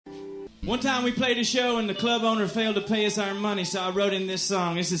One time we played a show and the club owner failed to pay us our money, so I wrote in this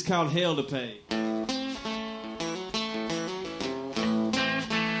song. This is called Hell to Pay.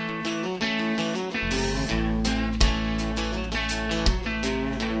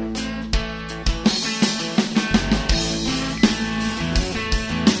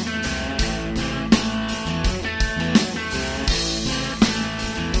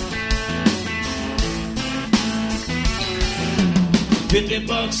 $50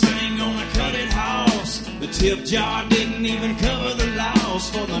 thing on a cutted horse. The tip jar didn't even cover the loss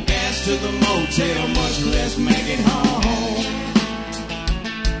for the gas to the motel, much less make it home.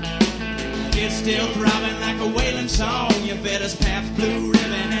 It's still throbbing like a wailing song. You fed us Pabst Blue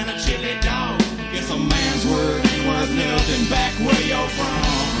Ribbon and a chili dog. Guess a man's word ain't worth nothing back where you're from.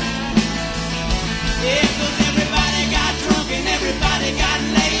 Yeah, 'cause everybody got drunk and everybody got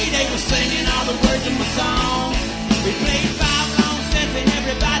laid. They were singing all the words of my song. We played 5 long sets and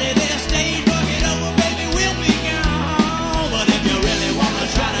everybody there stayed. Work it over, baby, we'll be gone. But if you really wanna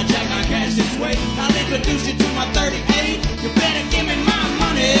try to jack my cash this way, I'll introduce you to my 38. You better give me my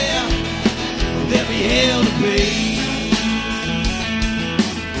money, or there'll be hell to pay.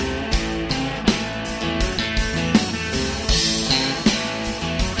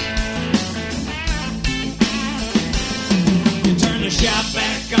 You turn the shop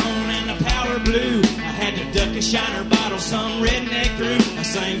back on and the power blew. I had to duck a shiner bottle some redneck threw. I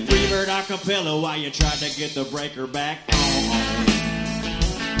sang Freebird a cappella while you tried to get the breaker back on.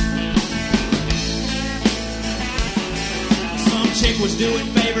 Some chick was doing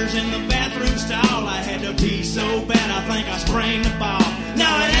favors in the bathroom stall. I had to pee so bad I think I sprained the ball. No,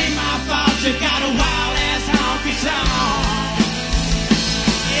 it ain't my fault you got a wild ass honky tonk.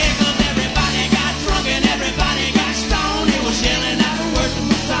 Yeah, 'cause everybody got drunk and everybody got stoned. It was yelling out the words of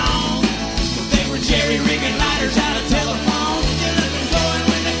my song. They were jerry rigging lighters out of telephones, still looking glowing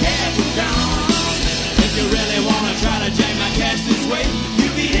when the cash was gone. If you really wanna try to jack my cash this way,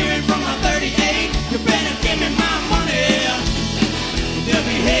 you'll be hearing from my 38. You better give me my money, there'll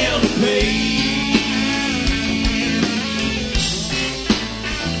be hell to pay.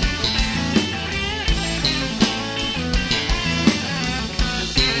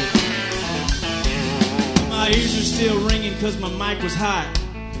 My ears are still ringing 'cause my mic was hot.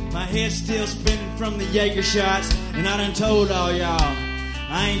 My head's still spinning from the Jaeger shots. And I done told all y'all,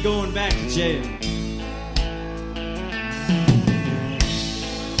 I ain't going back to jail.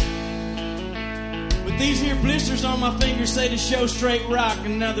 But these here blisters on my fingers say to show straight rock.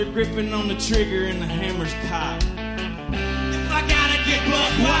 And now they're gripping on the trigger and the hammer's cock. If I gotta get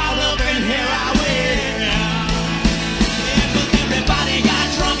buck wild up in here, I will. Yeah, 'cause everybody got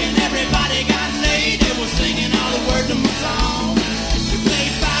drunk and everybody got laid. They were singing all the words of my song. We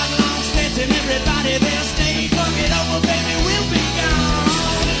played 5 long sets and everybody there stayed. Fuck it over, baby, we'll be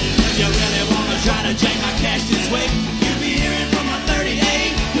gone. If you really wanna try to change